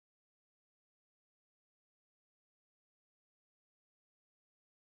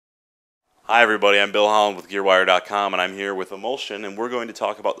Hi everybody, I'm Bill Holland with Gearwire.com, and I'm here with Emulsion, and we're going to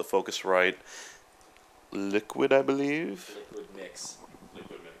talk about the Focusrite Liquid, I believe? Liquid Mix.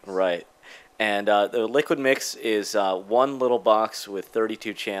 Liquid Mix. Right. And the Liquid Mix is one little box with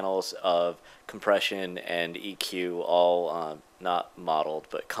 32 channels of compression and EQ, all not modeled,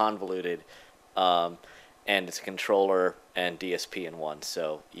 but convoluted. And it's a controller and DSP in one.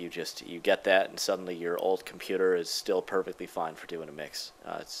 So you get that, and suddenly your old computer is still perfectly fine for doing a mix.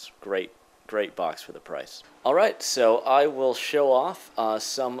 It's great box for the price. All right, so I will show off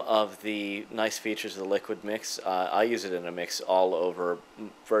some of the nice features of the Liquid Mix. I use it in a mix all over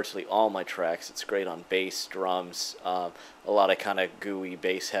virtually all my tracks. It's great on bass, drums, a lot of kind of gooey,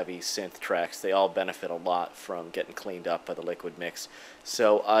 bass-heavy synth tracks. They all benefit a lot from getting cleaned up by the Liquid Mix.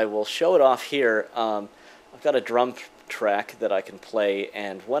 So I will show it off here. I've got a drum track that I can play,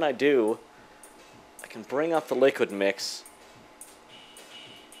 and when I do, I can bring up the Liquid Mix,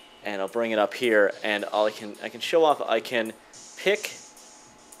 and I'll bring it up here, and I can show off. I can pick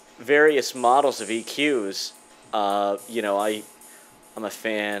various models of EQs. You know, I'm a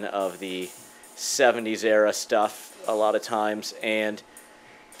fan of the 70s era stuff a lot of times, and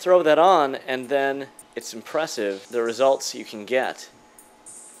throw that on, and then it's impressive the results you can get.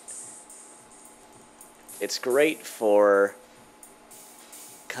 It's great for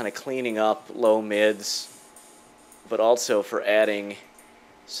kind of cleaning up low mids, but also for adding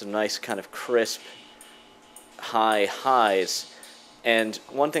some nice kind of crisp high highs. And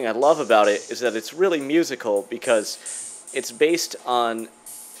one thing I love about it is that it's really musical because it's based on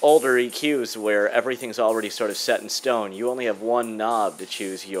older EQs where everything's already sort of set in stone. You only have one knob to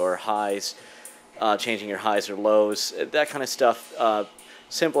choose your highs, changing your highs or lows. That kind of stuff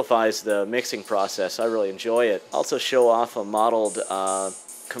simplifies the mixing process. I really enjoy it. Also show off a modeled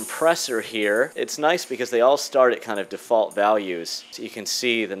compressor here. It's nice because they all start at kind of default values. So you can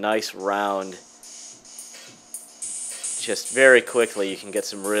see the nice round. Just very quickly you can get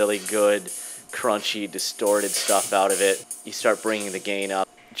some really good crunchy distorted stuff out of it. You start bringing the gain up.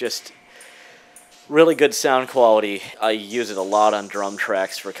 Just really good sound quality. I use it a lot on drum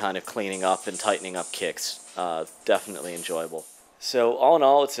tracks for kind of cleaning up and tightening up kicks. Definitely enjoyable. So all in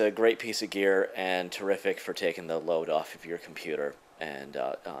all, it's a great piece of gear and terrific for taking the load off of your computer and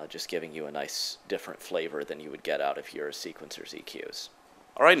just giving you a nice different flavor than you would get out of your sequencer's EQs.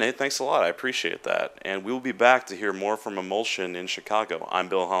 All right, Nate, thanks a lot. I appreciate that. And we'll be back to hear more from Emulsion in Chicago. I'm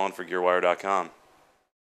Bill Holland for Gearwire.com.